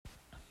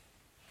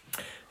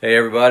Hey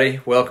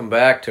everybody, welcome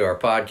back to our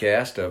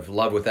podcast of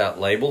Love Without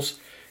Labels.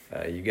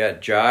 You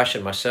got Josh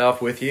and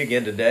myself with you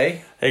again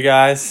today. Hey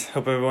guys,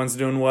 hope everyone's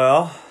doing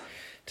well.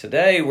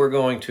 Today we're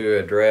going to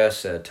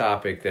address a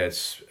topic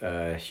that's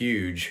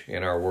huge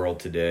in our world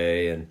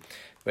today, and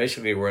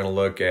basically we're going to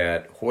look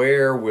at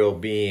where will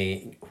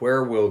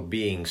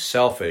being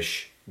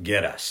selfish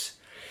get us.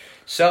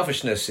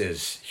 Selfishness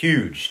is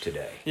huge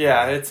today.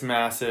 Yeah, it's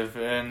massive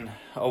in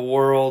a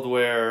world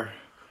where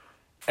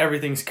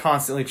everything's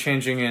constantly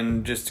changing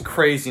and just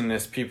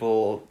craziness.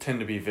 People tend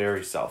to be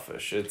very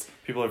selfish.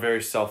 People are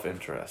very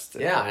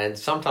self-interested. Yeah, and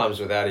sometimes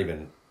without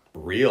even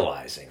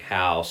realizing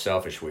how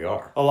selfish we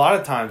are. A lot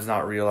of times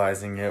not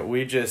realizing it.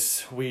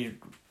 We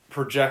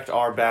project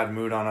our bad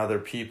mood on other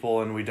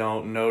people and we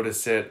don't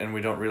notice it and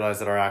we don't realize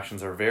that our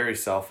actions are very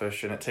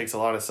selfish, and it takes a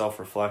lot of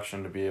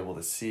self-reflection to be able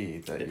to see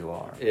that you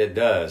are. It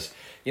does.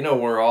 You know,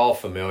 we're all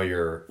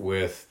familiar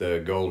with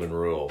the golden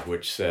rule,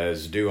 which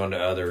says, do unto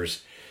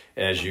others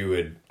as you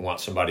would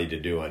want somebody to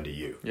do unto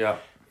you. Yeah.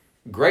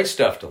 Great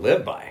stuff to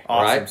live by,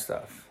 Awesome right?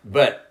 stuff.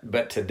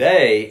 But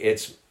today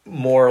it's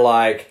more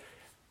like,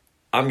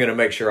 I'm going to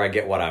make sure I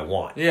get what I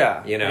want.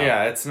 Yeah. You know?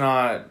 Yeah, it's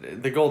not,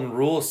 the golden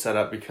rule is set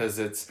up because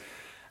it's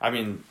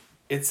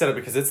set up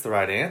because it's the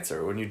right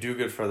answer. When you do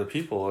good for other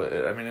people,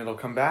 it'll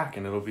come back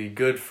and it'll be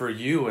good for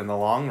you in the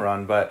long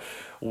run, but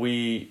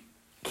we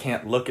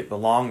can't look at the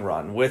long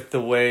run. With the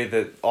way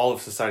that all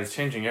of society's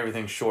changing,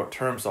 everything's short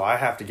term, so I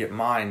have to get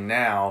mine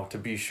now to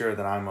be sure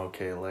that I'm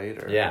okay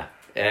later. Yeah,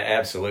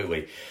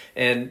 absolutely.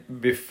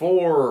 And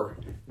before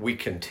we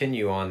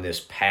continue on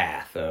this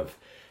path of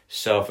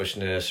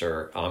selfishness,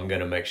 or I'm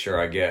going to make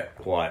sure I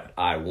get what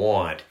I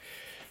want,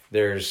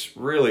 there's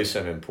really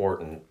some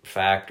important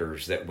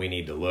factors that we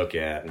need to look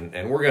at,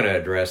 and we're going to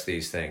address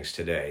these things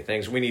today.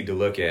 Things we need to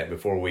look at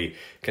before we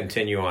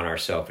continue on our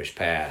selfish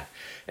path.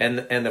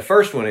 And the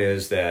first one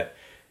is that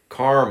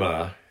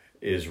karma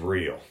is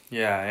real.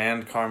 Yeah,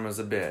 and karma's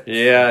a bitch.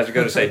 Yeah, I was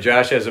going to say,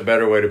 Josh has a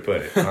better way to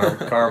put it.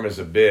 Karma's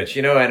a bitch.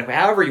 You know, and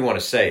however you want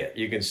to say it.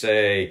 You can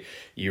say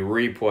you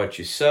reap what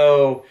you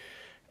sow.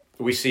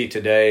 We see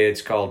today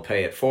it's called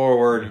pay it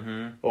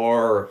forward,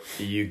 or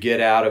you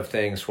get out of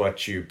things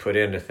what you put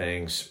into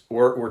things.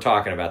 We're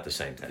talking about the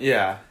same thing.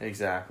 Yeah,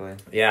 exactly.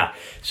 Yeah.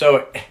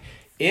 So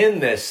in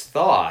this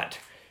thought,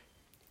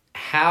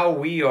 how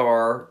we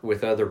are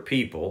with other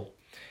people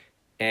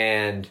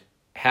and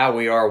how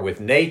we are with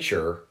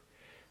nature,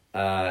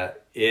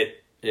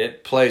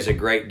 it plays a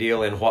great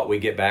deal in what we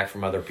get back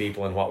from other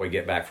people and what we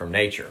get back from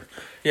nature.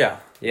 Yeah.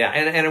 Yeah,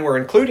 and we're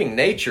including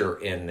nature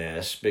in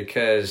this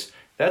because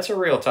that's a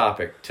real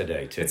topic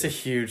today, too. It's a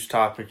huge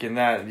topic, in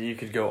that you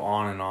could go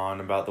on and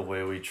on about the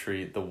way we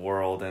treat the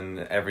world, and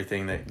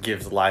everything that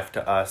gives life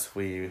to us,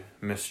 we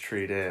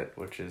mistreat it,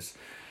 which is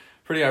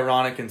pretty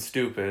ironic and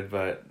stupid,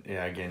 but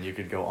yeah, again, you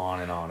could go on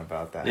and on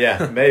about that.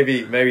 Yeah,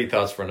 maybe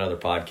thoughts for another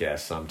podcast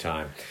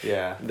sometime.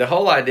 Yeah. The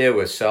whole idea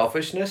with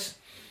selfishness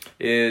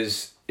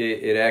is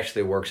it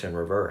actually works in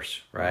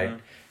reverse, right? Mm-hmm.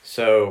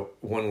 So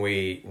when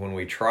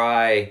we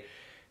try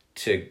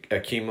to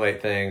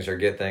accumulate things or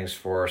get things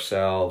for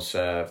ourselves,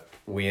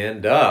 we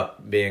end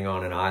up being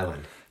on an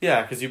island.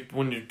 Yeah, because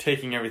when you're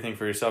taking everything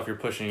for yourself, you're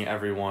pushing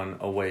everyone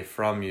away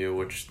from you,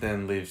 which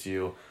then leaves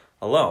you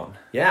alone.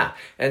 Yeah,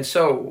 and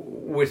so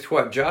with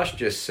what Josh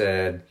just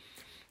said,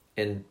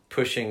 in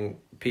pushing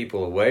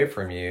people away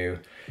from you,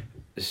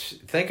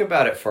 think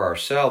about it for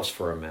ourselves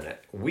for a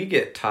minute. We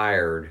get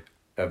tired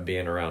of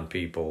being around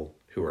people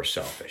who are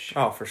selfish.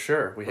 Oh, for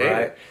sure. We hate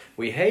it.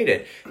 We hate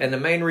it. And the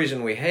main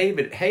reason we hate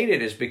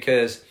it is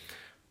because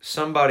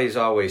somebody's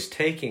always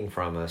taking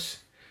from us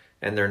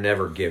and they're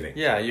never giving.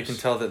 Yeah, you can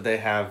tell that they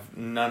have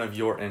none of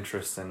your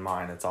interests in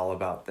mind. It's all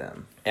about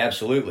them.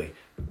 Absolutely.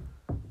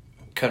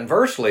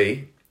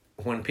 Conversely,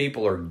 when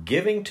people are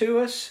giving to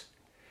us,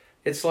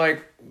 it's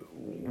like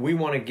we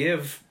want to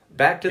give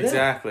back to them.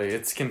 Exactly.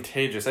 It's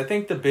contagious. I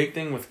think the big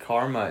thing with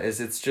karma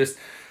is it's just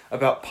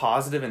about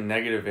positive and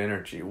negative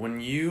energy. When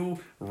you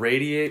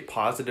radiate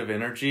positive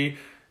energy,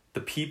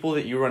 the people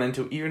that you run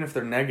into, even if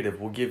they're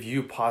negative, will give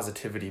you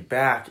positivity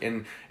back.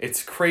 And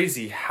it's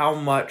crazy how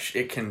much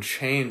it can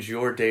change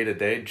your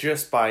day-to-day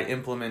just by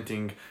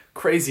implementing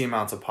crazy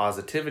amounts of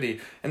positivity.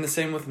 And the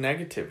same with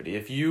negativity.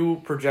 If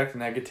you project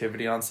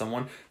negativity on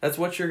someone, that's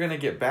what you're going to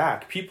get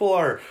back.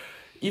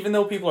 Even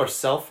though people are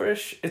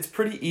selfish, it's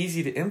pretty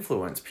easy to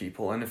influence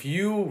people. And if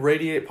you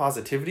radiate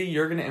positivity,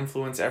 you're going to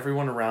influence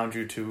everyone around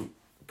you to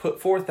put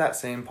forth that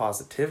same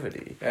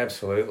positivity.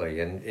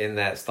 Absolutely. And in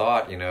that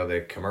thought,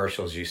 the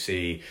commercials you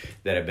see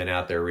that have been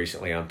out there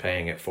recently on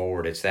paying it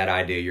forward, it's that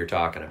idea you're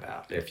talking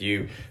about. If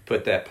you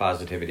put that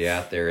positivity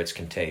out there, it's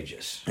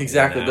contagious.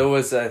 Exactly. There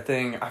was a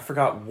thing, I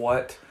forgot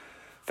what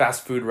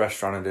fast food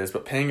restaurant it is,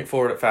 but paying it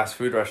forward at fast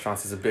food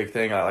restaurants is a big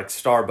thing. Like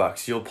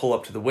Starbucks, you'll pull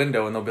up to the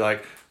window and they'll be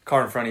like,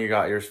 car in front of you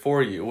got yours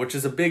for you, which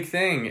is a big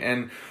thing.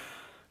 And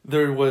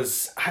there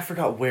was, I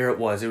forgot where it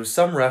was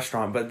some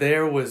restaurant, but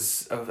there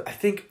was, I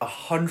think,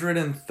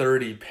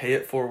 130 pay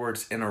it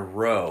forwards in a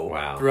row.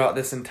 Wow. Throughout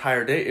this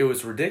entire day. It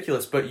was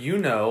ridiculous, but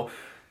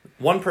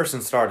one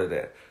person started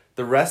it.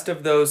 the rest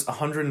of those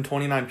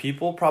 129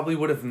 people probably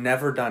would have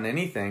never done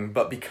anything,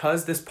 but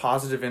because this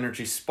positive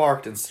energy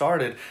sparked and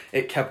started,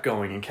 it kept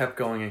going and kept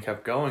going and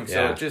kept going.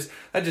 So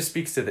that just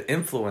speaks to the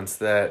influence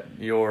that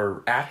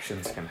your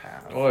actions can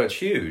have. Well, it's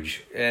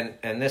huge.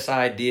 And this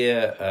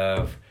idea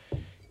of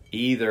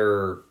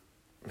either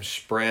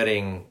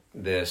spreading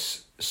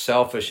this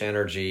selfish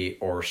energy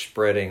or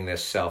spreading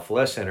this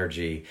selfless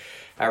energy,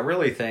 I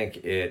really think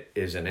it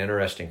is an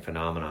interesting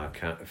phenomenon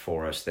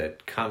for us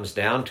that comes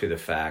down to the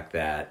fact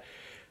that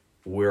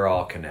we're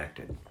all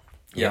connected.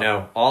 Yeah. You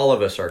know, all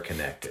of us are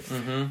connected.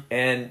 Mm-hmm.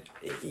 And,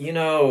 you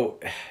know,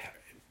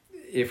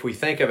 if we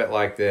think of it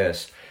like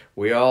this,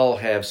 we all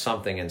have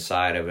something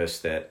inside of us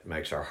that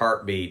makes our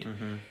heart beat,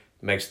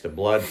 makes the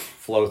blood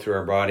flow through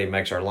our body,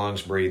 makes our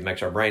lungs breathe,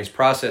 makes our brains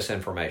process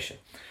information.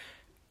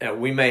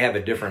 We may have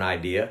a different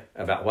idea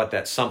about what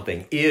that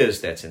something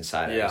is that's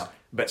inside of us,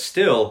 but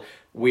still,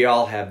 we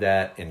all have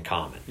that in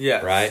common,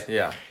 right?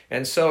 Yeah.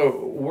 And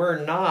so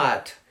we're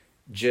not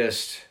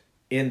just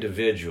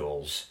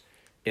individuals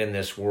in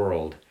this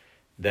world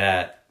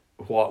that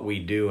what we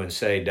do and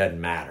say doesn't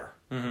matter,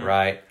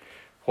 right?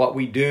 What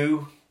we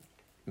do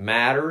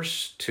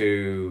matters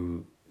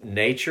to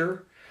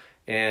nature,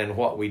 and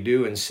what we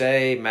do and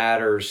say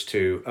matters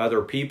to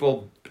other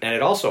people, and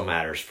it also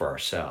matters for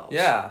ourselves.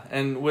 Yeah,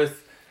 and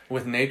with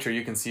nature,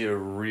 you can see a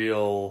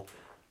real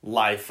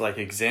life, like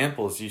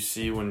examples you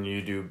see when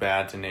you do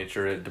bad to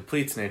nature, it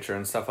depletes nature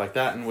and stuff like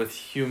that. And with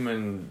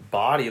human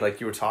body,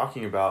 like you were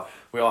talking about,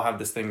 we all have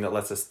this thing that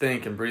lets us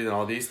think and breathe and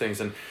all these things.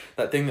 And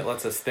that thing that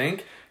lets us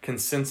think can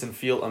sense and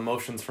feel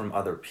emotions from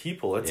other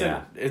people. It's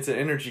an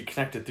energy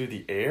connected through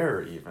the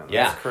air even.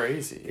 That's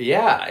crazy.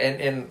 Yeah,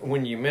 and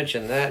when you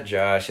mention that,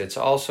 Josh, it's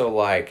also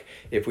like,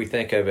 if we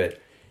think of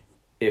it,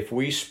 if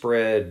we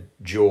spread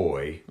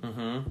joy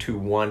to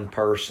one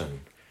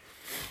person,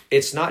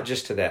 it's not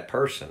just to that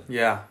person.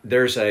 Yeah.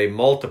 There's a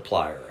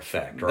multiplier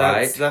effect,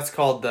 right? That's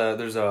called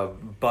there's a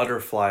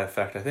butterfly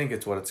effect. I think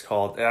it's what it's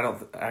called.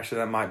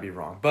 That might be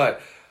wrong.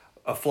 But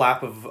a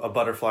flap of a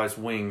butterfly's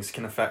wings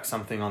can affect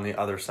something on the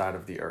other side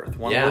of the earth.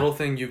 One little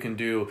thing you can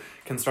do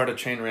can start a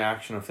chain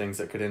reaction of things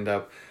that could end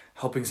up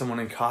helping someone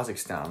in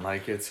Kazakhstan.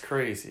 Like, it's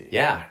crazy.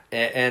 Yeah.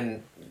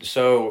 And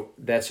so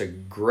that's a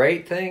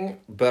great thing,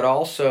 but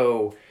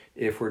also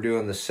if we're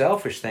doing the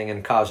selfish thing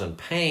and causing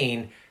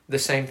pain, the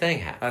same thing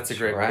happens. That's a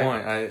great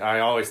point. I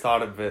always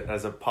thought of it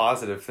as a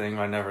positive thing.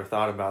 I never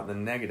thought about the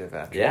negative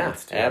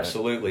attributes. Yeah,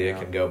 absolutely. It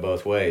can go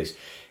both ways.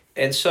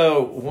 And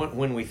so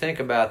when we think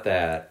about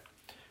that,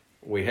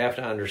 we have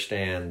to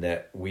understand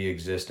that we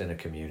exist in a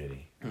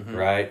community,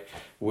 right?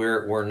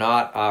 We're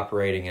not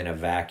operating in a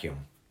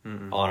vacuum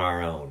on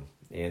our own.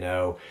 You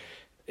know,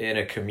 in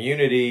a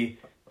community,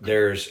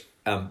 there's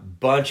a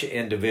bunch of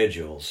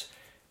individuals,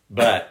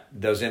 but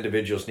those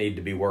individuals need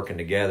to be working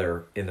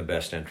together in the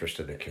best interest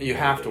of the community. You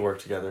have to work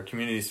together.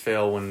 Communities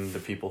fail when the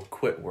people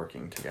quit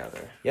working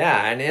together.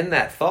 Yeah, and in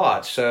that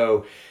thought,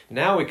 so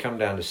now we come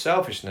down to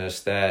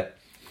selfishness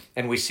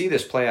and we see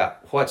this play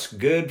out. What's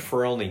good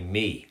for only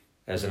me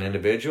as an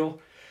individual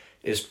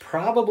is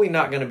probably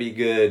not going to be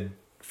good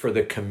for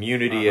the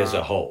community as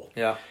a whole.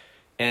 Yeah.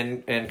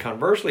 And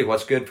conversely,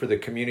 what's good for the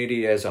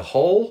community as a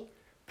whole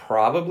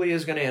probably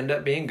is going to end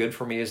up being good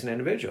for me as an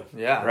individual.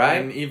 Yeah. Right?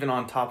 And even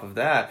on top of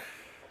that,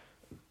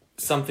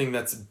 something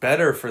that's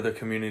better for the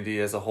community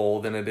as a whole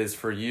than it is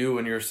for you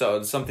and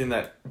yourself, something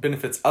that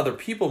benefits other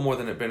people more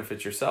than it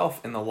benefits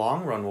yourself, in the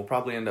long run will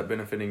probably end up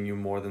benefiting you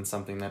more than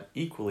something that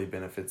equally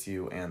benefits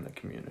you and the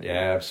community.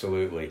 Yeah,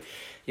 absolutely.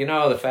 You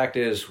know, the fact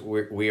is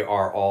we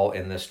are all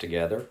in this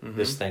together,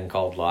 this thing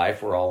called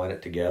life. We're all in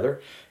it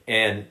together.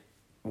 And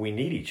we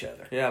need each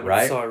other. Yeah, but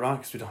right? It's so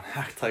ironic because we don't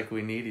act like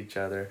we need each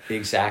other.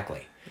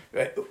 Exactly.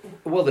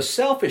 Well, the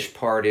selfish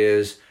part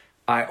is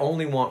I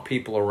only want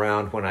people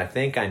around when I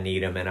think I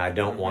need them, and I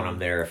don't want them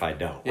there if I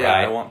don't. Yeah,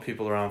 right? I want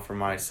people around for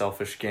my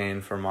selfish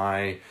gain, for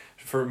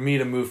me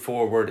to move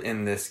forward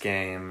in this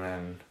game,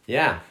 and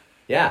yeah.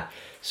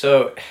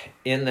 So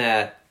in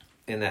that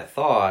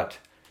thought,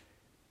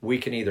 we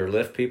can either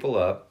lift people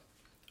up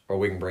or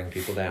we can bring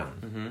people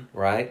down,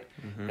 right?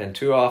 And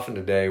too often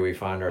today we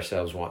find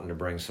ourselves wanting to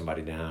bring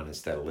somebody down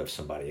instead of lift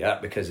somebody up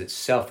because it's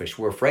selfish.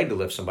 We're afraid to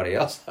lift somebody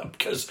else up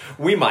because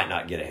we might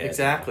not get ahead.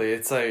 Exactly.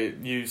 It's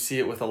like you see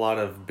it with a lot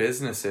of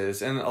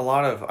businesses, and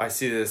I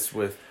see this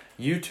with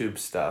YouTube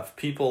stuff.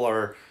 People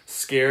are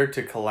scared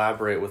to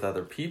collaborate with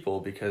other people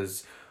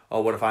because,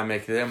 oh, what if I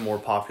make them more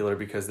popular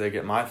because they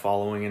get my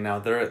following and now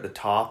they're at the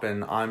top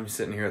and I'm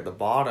sitting here at the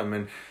bottom?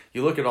 And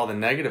you look at all the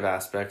negative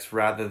aspects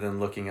rather than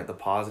looking at the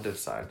positive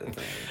side of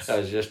things. I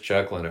was just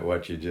chuckling at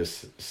what you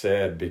just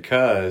said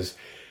because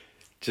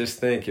just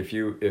think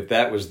if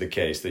that was the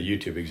case, the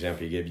YouTube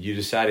example you gave, you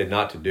decided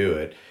not to do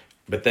it,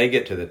 but they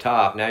get to the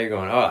top, now you're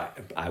going, oh,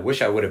 I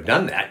wish I would have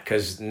done that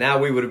because now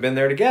we would have been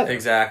there together.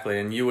 Exactly,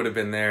 and you would have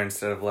been there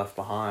instead of left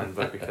behind,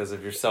 but because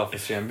of your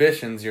selfish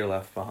ambitions, you're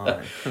left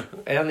behind.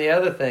 And the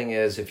other thing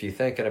is, if you're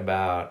thinking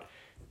about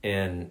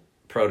in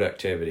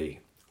productivity,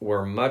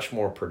 we're much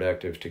more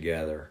productive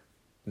together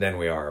than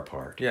we are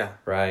apart. Yeah.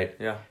 Right?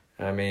 Yeah.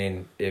 I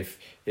mean, if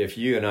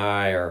you and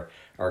I are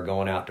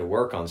going out to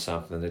work on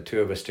something, the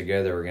two of us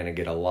together are going to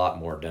get a lot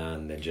more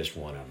done than just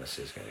one of us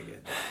is going to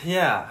get done.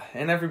 Yeah,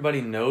 and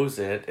everybody knows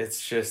it.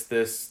 It's just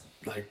this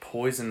like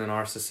poison in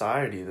our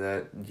society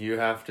that you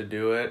have to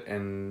do it,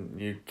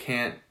 and you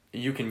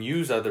can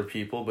use other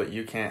people, but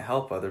you can't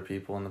help other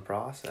people in the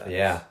process.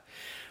 Yeah.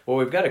 Well,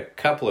 we've got a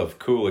couple of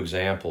cool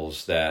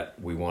examples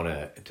that we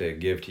want to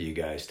give to you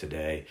guys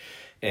today.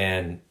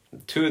 And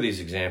two of these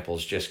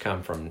examples just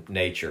come from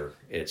nature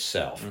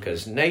itself,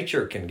 because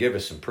nature can give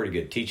us some pretty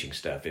good teaching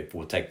stuff if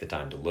we'll take the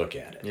time to look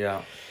at it.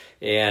 Yeah.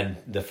 And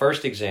the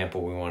first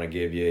example we want to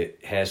give you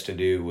has to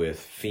do with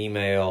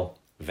female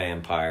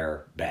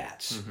vampire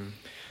bats.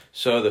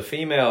 So the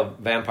female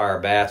vampire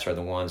bats are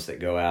the ones that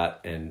go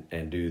out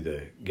and do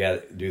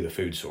the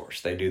food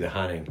source. They do the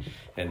hunting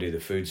and do the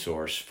food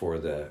source for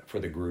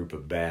the group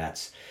of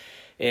bats.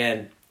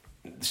 And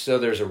so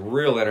there's a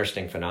real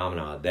interesting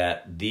phenomenon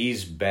that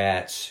these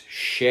bats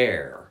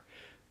share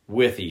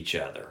with each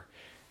other,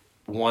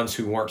 ones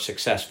who weren't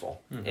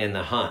successful in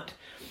the hunt.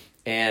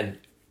 And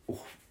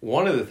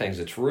one of the things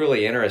that's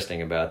really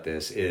interesting about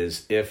this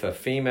is if a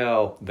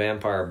female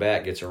vampire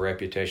bat gets a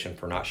reputation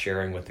for not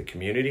sharing with the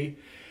community,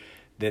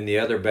 then the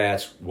other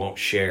bats won't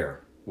share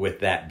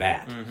with that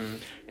bat.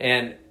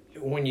 And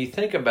when you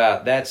think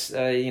about that's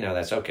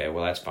okay,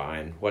 well, that's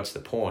fine. What's the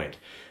point?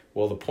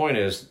 Well, the point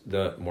is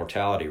the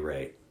mortality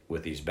rate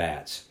with these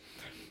bats.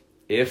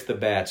 If the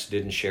bats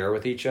didn't share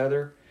with each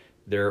other,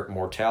 their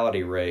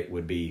mortality rate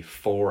would be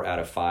 4 out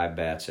of 5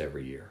 bats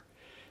every year.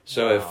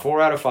 So Wow. if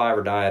 4 out of 5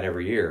 are dying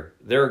every year,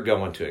 they're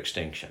going to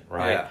extinction,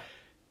 right? Yeah.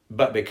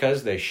 But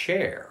because they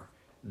share,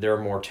 their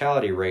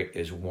mortality rate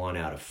is 1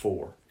 out of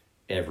 4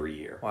 every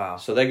year. Wow.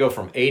 So they go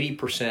from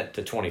 80%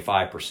 to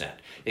 25%,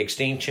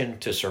 extinction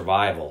to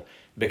survival,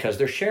 because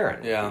they're sharing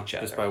with each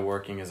other. Just by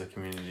working as a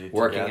community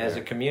Working together. as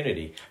a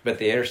community. But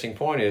the interesting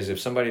point is if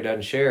somebody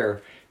doesn't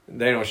share,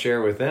 they don't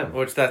share with them.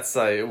 Which that's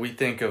we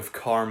think of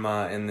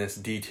karma in this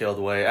detailed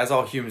way. As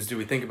all humans do,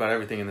 we think about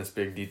everything in this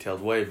big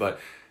detailed way, but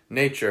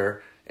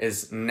nature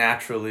is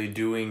naturally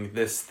doing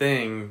this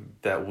thing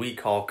that we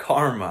call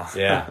karma.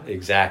 Yeah,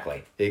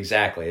 exactly.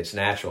 It's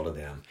natural to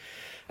them.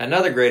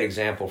 Another great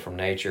example from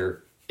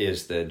nature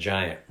is the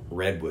giant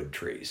redwood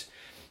trees.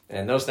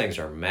 And those things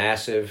are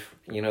massive.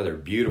 They're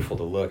beautiful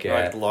to look at.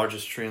 Right, the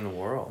largest tree in the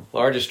world.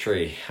 Largest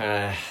tree.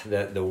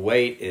 The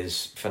weight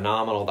is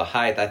phenomenal. The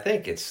height, I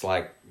think it's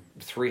like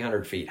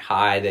 300 feet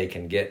high they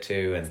can get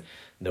to, and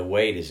the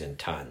weight is in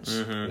tons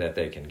that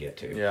they can get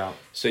to. Yeah.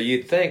 So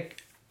you'd think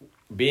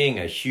being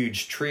a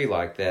huge tree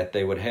like that,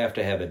 they would have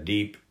to have a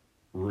deep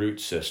root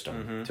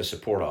system to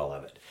support all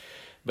of it.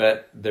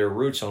 But their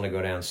roots only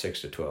go down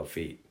 6 to 12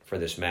 feet for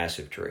this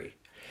massive tree.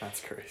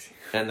 That's crazy.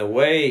 And the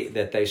way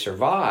that they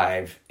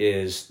survive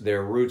is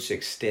their roots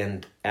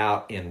extend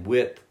out in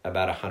width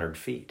about 100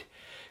 feet.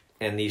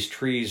 And these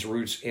trees'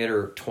 roots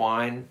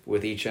intertwine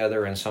with each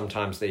other, and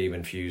sometimes they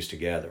even fuse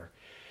together.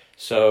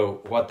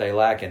 So what they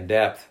lack in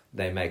depth,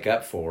 they make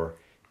up for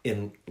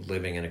in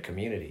living in a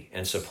community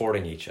and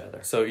supporting each other.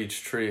 So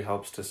each tree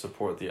helps to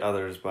support the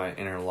others by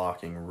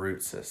interlocking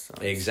root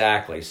systems.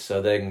 Exactly.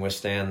 So they can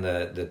withstand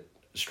the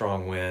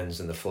strong winds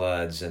and the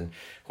floods and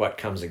what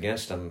comes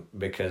against them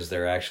because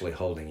they're actually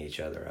holding each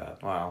other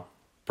up. Wow.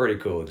 Pretty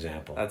cool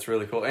example. That's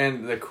really cool.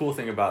 And the cool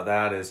thing about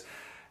that is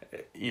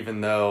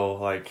even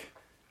though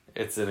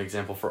it's an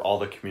example for all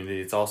the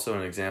community, it's also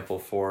an example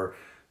for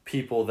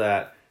people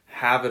that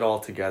have it all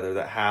together,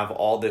 that have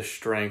all this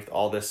strength,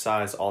 all this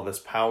size, all this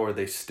power,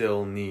 they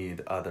still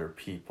need other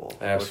people.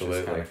 Absolutely.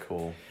 Which is kind of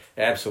cool.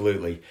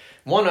 Absolutely.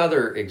 One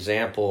other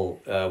example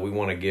we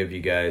want to give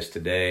you guys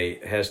today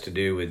has to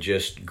do with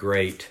just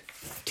great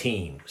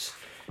teams.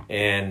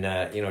 And,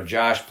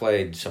 Josh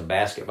played some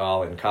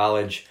basketball in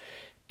college,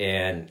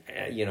 and,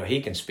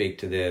 he can speak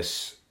to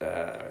this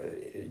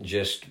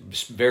just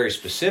very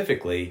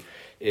specifically,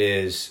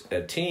 is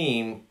a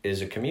team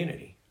is a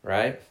community,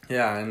 right?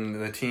 Yeah,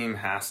 and the team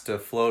has to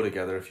flow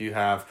together. If you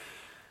have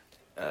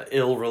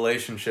ill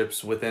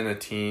relationships within a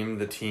team,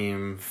 the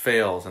team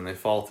fails and they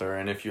falter.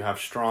 And if you have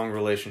strong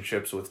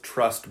relationships with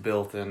trust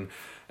built and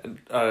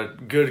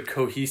good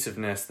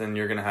cohesiveness, then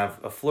you're going to have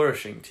a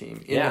flourishing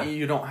team. Yeah.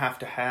 You don't have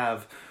to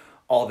have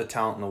all the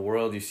talent in the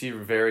world. You see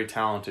very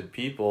talented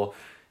people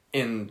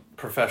in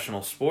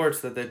professional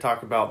sports that they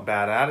talk about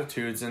bad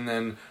attitudes, and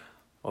then,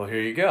 well,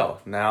 here you go.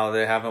 Now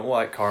they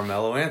haven't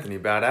Carmelo Anthony,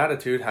 bad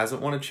attitude,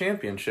 hasn't won a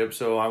championship,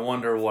 so I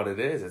wonder what it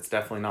is. It's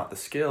definitely not the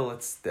skill,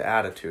 it's the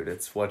attitude.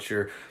 It's what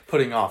you're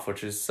putting off,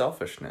 which is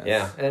selfishness.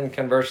 Yeah, and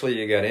conversely,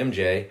 you got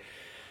MJ,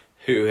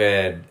 who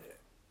had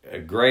a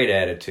great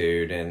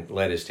attitude and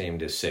led his team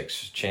to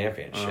 6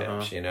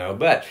 championships,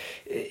 But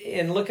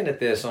in looking at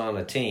this on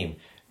a team,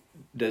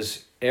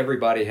 does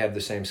everybody have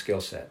the same skill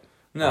set?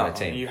 No, on a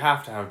team? you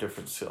have to have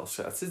different skill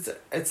sets.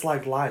 It's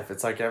like life.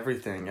 It's like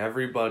everything.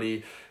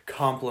 Everybody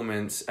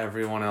complements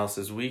everyone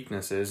else's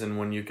weaknesses, and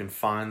when you can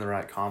find the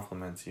right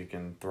complements, you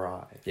can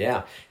thrive.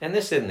 Yeah, and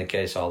this isn't the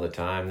case all the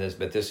time.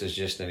 But this is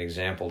just an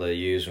example to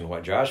use in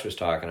what Josh was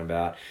talking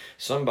about.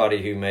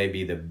 Somebody who may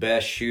be the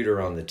best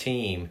shooter on the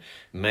team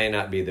may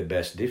not be the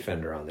best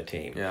defender on the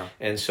team. Yeah.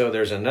 And so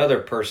there's another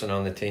person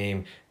on the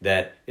team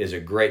that is a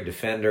great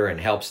defender and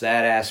helps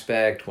that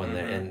aspect when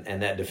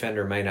and that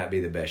defender may not be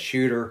the best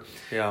shooter.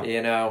 Yeah.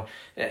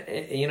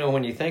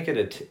 When you think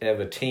of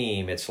a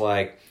team, it's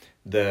like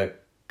the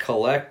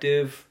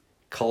collective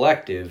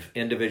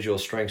individual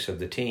strengths of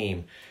the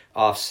team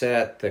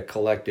offset the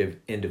collective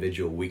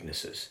individual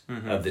weaknesses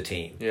of the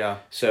team. Yeah.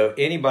 So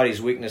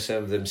anybody's weakness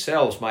of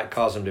themselves might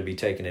cause them to be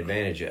taken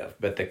advantage of,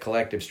 but the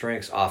collective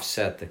strengths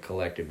offset the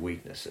collective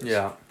weaknesses.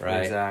 Yeah,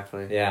 right?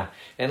 Exactly. Yeah.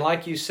 And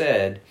like you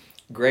said,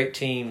 great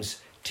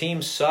teams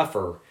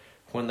suffer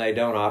when they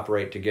don't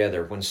operate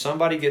together. When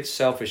somebody gets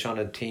selfish on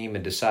a team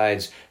and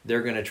decides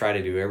they're going to try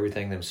to do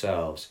everything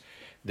themselves,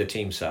 the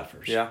team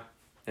suffers. Yeah.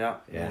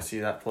 You see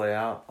that play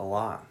out a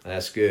lot.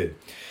 That's good.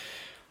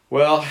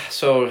 Well,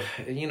 so,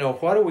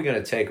 what are we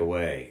going to take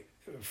away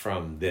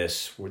from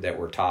this that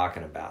we're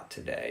talking about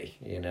today?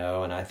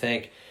 And I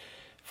think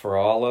for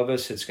all of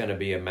us, it's going to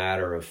be a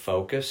matter of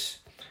focus.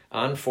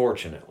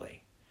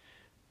 Unfortunately,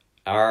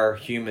 our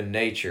human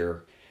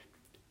nature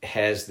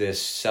has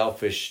this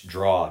selfish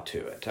draw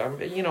to it.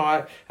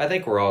 I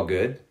think we're all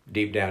good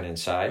deep down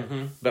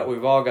inside, but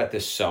we've all got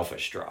this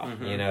selfish draw,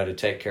 to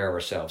take care of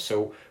ourselves.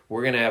 So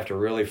we're going to have to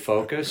really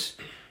focus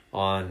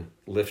on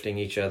lifting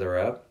each other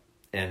up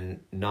and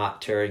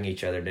not tearing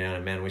each other down.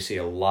 And man, we see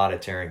a lot of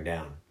tearing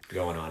down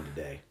going on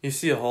today. You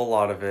see a whole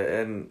lot of it,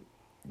 and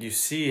you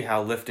see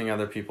how lifting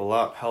other people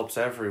up helps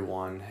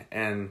everyone.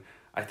 And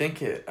I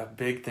think a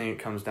big thing it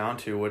comes down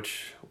to,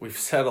 which we've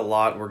said a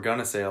lot, we're going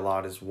to say a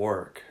lot, is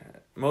work.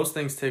 Most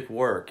things take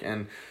work,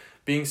 and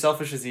being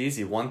selfish is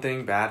easy. One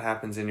thing bad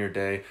happens in your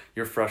day,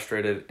 you're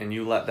frustrated, and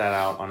you let that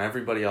out on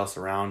everybody else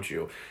around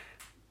you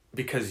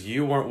because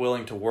you weren't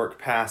willing to work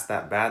past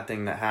that bad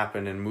thing that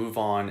happened and move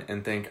on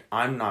and think,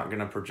 I'm not going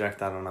to project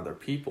that on other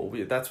people.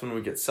 That's when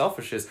we get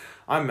selfish, is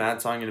I'm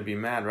mad, so I'm going to be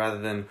mad,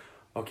 rather than,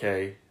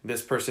 okay,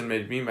 this person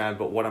made me mad,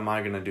 but what am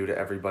I going to do to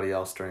everybody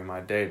else during my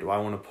day? Do I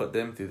want to put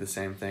them through the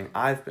same thing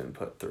I've been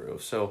put through?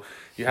 So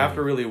you have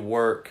to really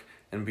work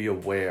and be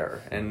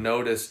aware and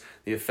notice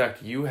the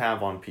effect you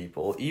have on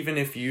people. Even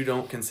if you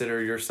don't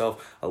consider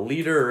yourself a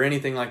leader or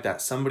anything like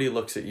that, somebody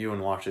looks at you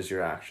and watches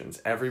your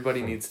actions.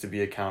 Everybody needs to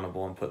be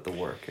accountable and put the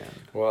work in.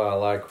 Well, I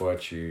like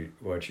what you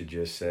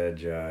just said,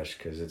 Josh,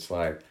 because it's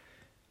like,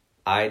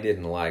 I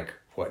didn't like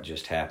what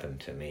just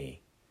happened to me.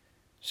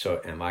 So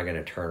am I going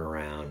to turn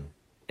around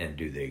and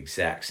do the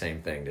exact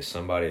same thing to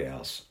somebody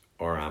else,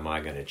 or am I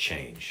going to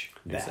change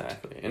that?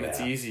 Exactly. And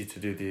it's easy to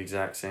do the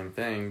exact same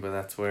thing, but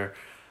that's where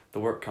the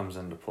work comes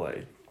into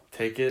play.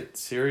 Take it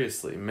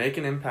seriously. Make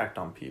an impact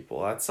on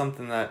people. That's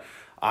something that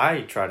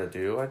I try to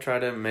do. I try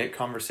to make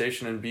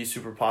conversation and be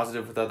super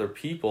positive with other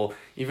people,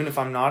 even if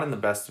I'm not in the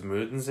best of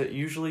moods. And it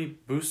usually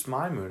boosts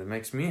my mood. It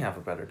makes me have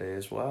a better day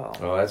as well.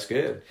 Oh, that's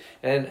good.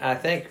 And I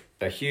think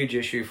a huge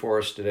issue for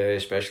us today,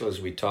 especially as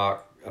we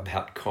talk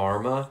about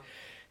karma,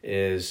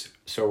 is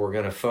so we're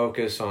going to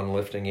focus on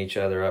lifting each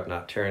other up,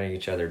 not tearing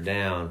each other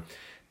down.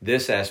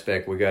 This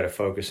aspect, we got to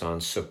focus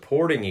on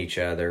supporting each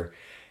other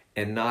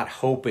and not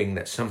hoping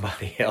that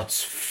somebody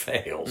else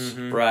fails,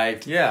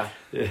 right? Yeah.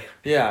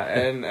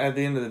 And at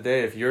the end of the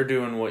day, if you're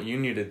doing what you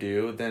need to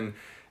do, then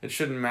it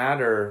shouldn't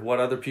matter what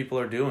other people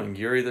are doing.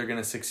 You're either going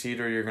to succeed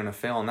or you're going to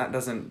fail, and that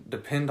doesn't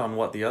depend on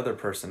what the other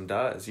person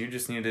does. You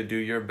just need to do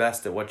your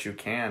best at what you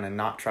can and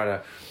not try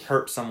to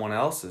hurt someone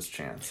else's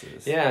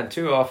chances. Yeah, and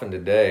too often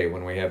today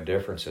when we have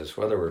differences,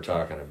 whether we're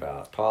talking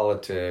about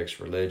politics,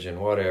 religion,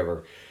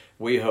 whatever,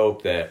 we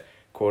hope that,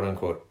 quote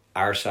unquote,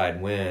 our side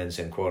wins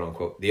and quote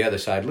unquote the other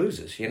side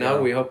loses.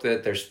 We hope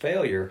that there's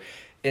failure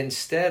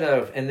instead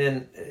of, and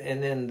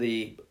then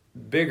the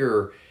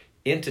bigger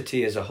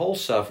entity as a whole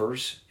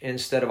suffers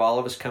instead of all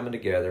of us coming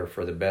together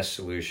for the best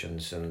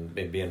solutions and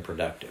being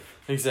productive.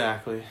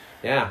 Exactly.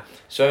 Yeah.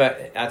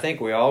 So I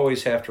think we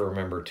always have to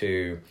remember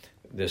too,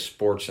 this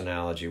sports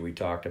analogy we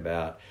talked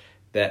about,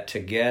 that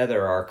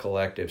together our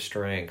collective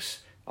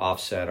strengths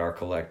offset our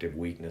collective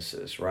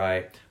weaknesses,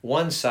 right?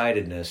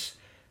 One-sidedness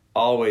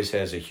always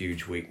has a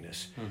huge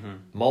weakness.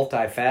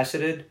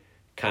 Multifaceted,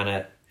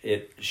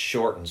 it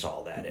shortens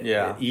all that.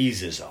 It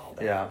eases all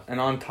that. Yeah, and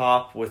on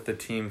top with the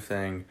team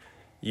thing,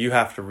 you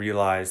have to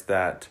realize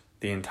that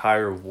the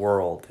entire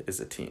world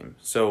is a team.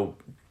 So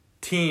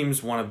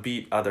teams want to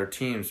beat other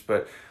teams,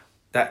 but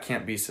that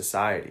can't be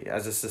society.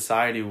 As a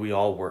society, we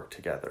all work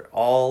together.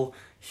 All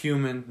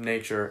human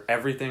nature,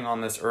 everything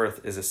on this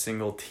earth is a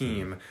single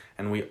team,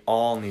 and we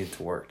all need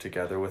to work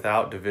together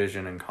without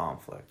division and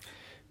conflict.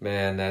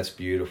 Man, that's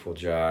beautiful,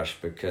 Josh,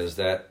 because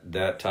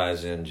that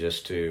ties in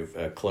just to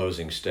a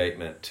closing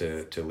statement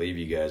to leave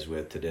you guys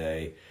with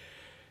today.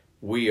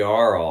 We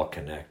are all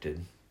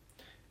connected,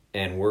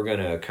 and we're going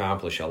to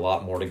accomplish a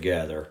lot more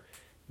together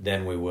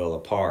than we will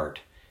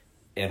apart.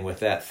 And with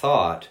that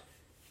thought,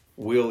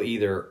 we'll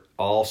either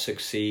all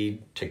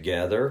succeed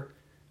together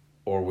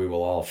or we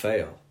will all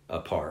fail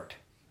apart.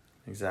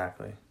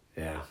 Exactly.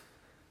 Yeah.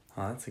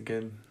 Oh, that's a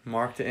good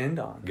mark to end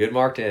on. Good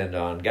mark to end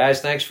on.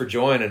 Guys, thanks for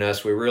joining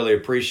us. We really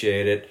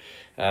appreciate it.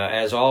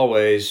 As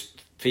always,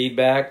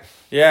 feedback.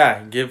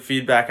 Yeah, give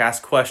feedback,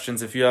 ask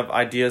questions. If you have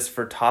ideas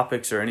for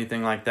topics or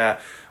anything like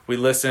that, we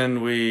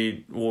listen,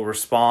 we will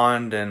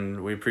respond,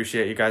 and we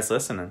appreciate you guys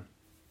listening.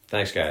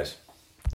 Thanks, guys.